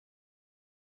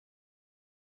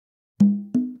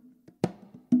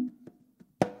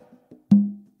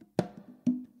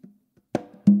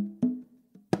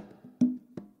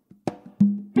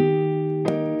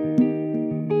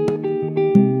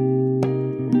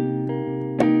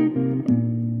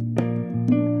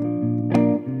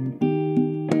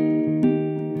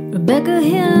Rebecca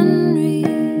Henry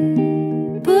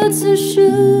puts her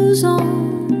shoes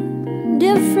on,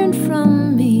 different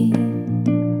from me,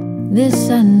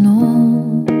 this I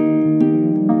know.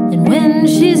 And when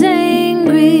she's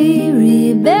angry,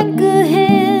 Rebecca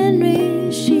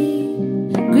Henry, she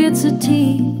grits her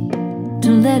teeth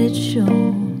to let it show.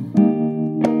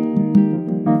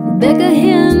 Rebecca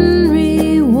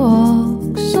Henry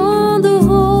walks on the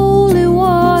holy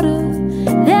water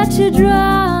that you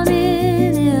drown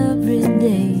in every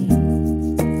day.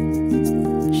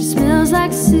 She smells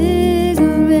like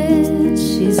cigarettes,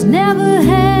 she's never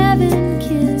having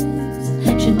kids,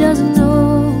 she doesn't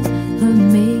know her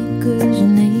maker's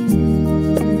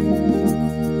name.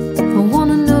 I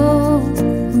wanna know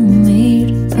who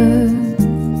made her,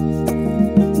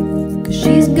 'cause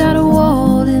she's got a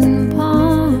Walden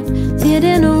Pond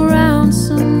hidden around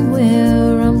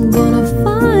somewhere. I'm gonna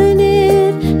find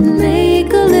it and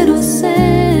make a little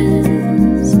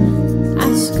sense.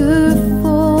 Ask her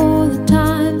for the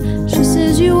time, she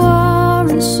says you are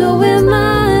and so am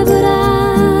I. But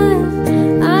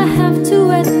I have to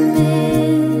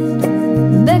admit,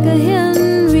 Rebecca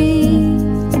Henry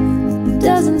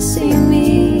doesn't see me,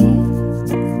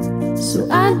 so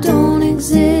I don't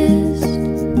exist.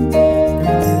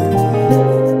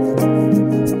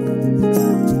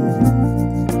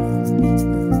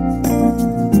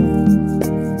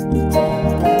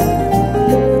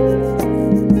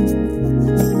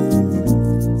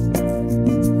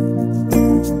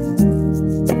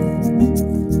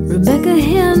 Rebecca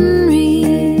Henry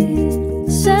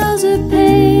sells her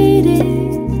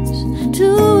paintings to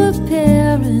her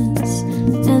parents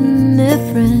and their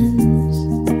friends.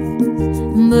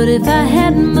 But if I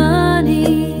had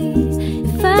money,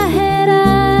 if I had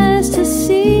eyes to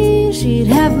see, she'd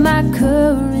have my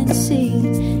currency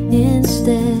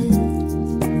instead.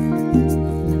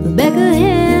 Rebecca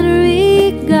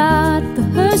Henry got for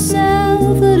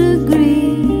herself a degree